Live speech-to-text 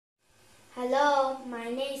Hello, my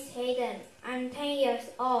name is Hayden. I'm 10 years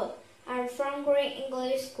old. I'm from Green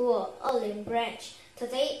English School, Erling Branch.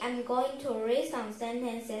 Today I'm going to read some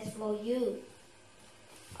sentences for you.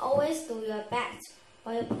 Always do your best.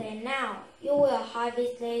 What you plan now, you will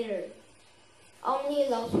harvest later. Only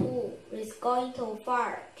those who is going too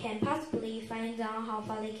far can possibly find out how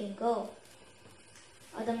far they can go.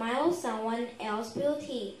 Admire someone else's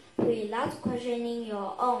beauty without questioning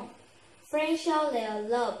your own. Friends show their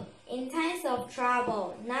love in times of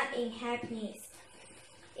trouble, not in happiness.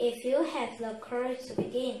 If you have the courage to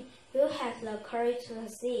begin, you have the courage to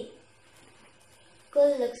succeed.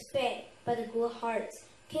 Good looks fade, but a good heart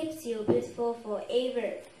keeps you beautiful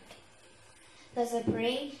forever. The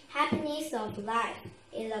supreme happiness of life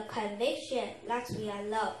is the conviction that we are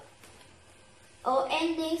loved. All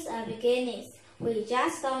endings are beginnings, we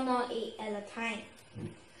just don't know it at the time.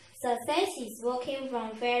 Success is walking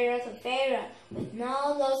from failure to failure with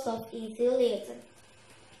no loss of enthusiasm.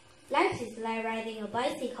 Life is like riding a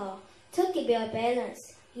bicycle. To keep your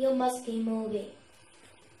balance, you must keep moving.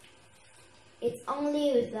 It's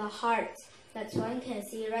only with the heart that one can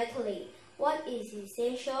see rightly. What is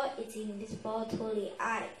essential is invisible to the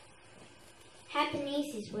eye.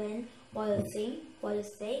 Happiness is when what you think, what you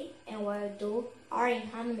say, and what you do are in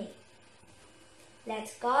harmony.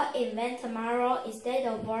 Let's go invent tomorrow instead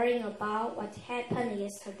of worrying about what happened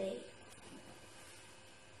yesterday.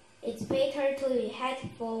 It's better to be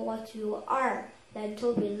happy for what you are than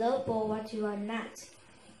to be loved for what you are not.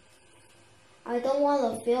 I don't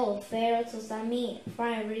want to feel a failure to something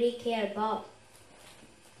I really care about.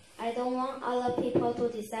 I don't want other people to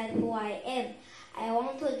decide who I am. I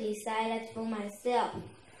want to decide that for myself.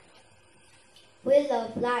 We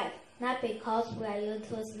love life, not because we are used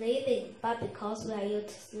to living, but because we are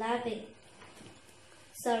used to loving.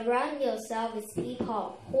 Surround yourself with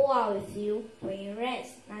people who are with you when it rains,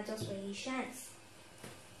 not just when it shines.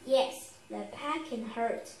 Yes, the path can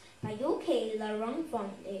hurt, but you can either run from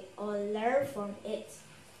it or learn from it.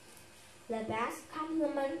 The best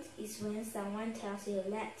compliment is when someone tells you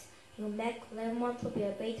that you make them want to be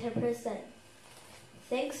a better person.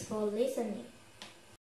 Thanks for listening.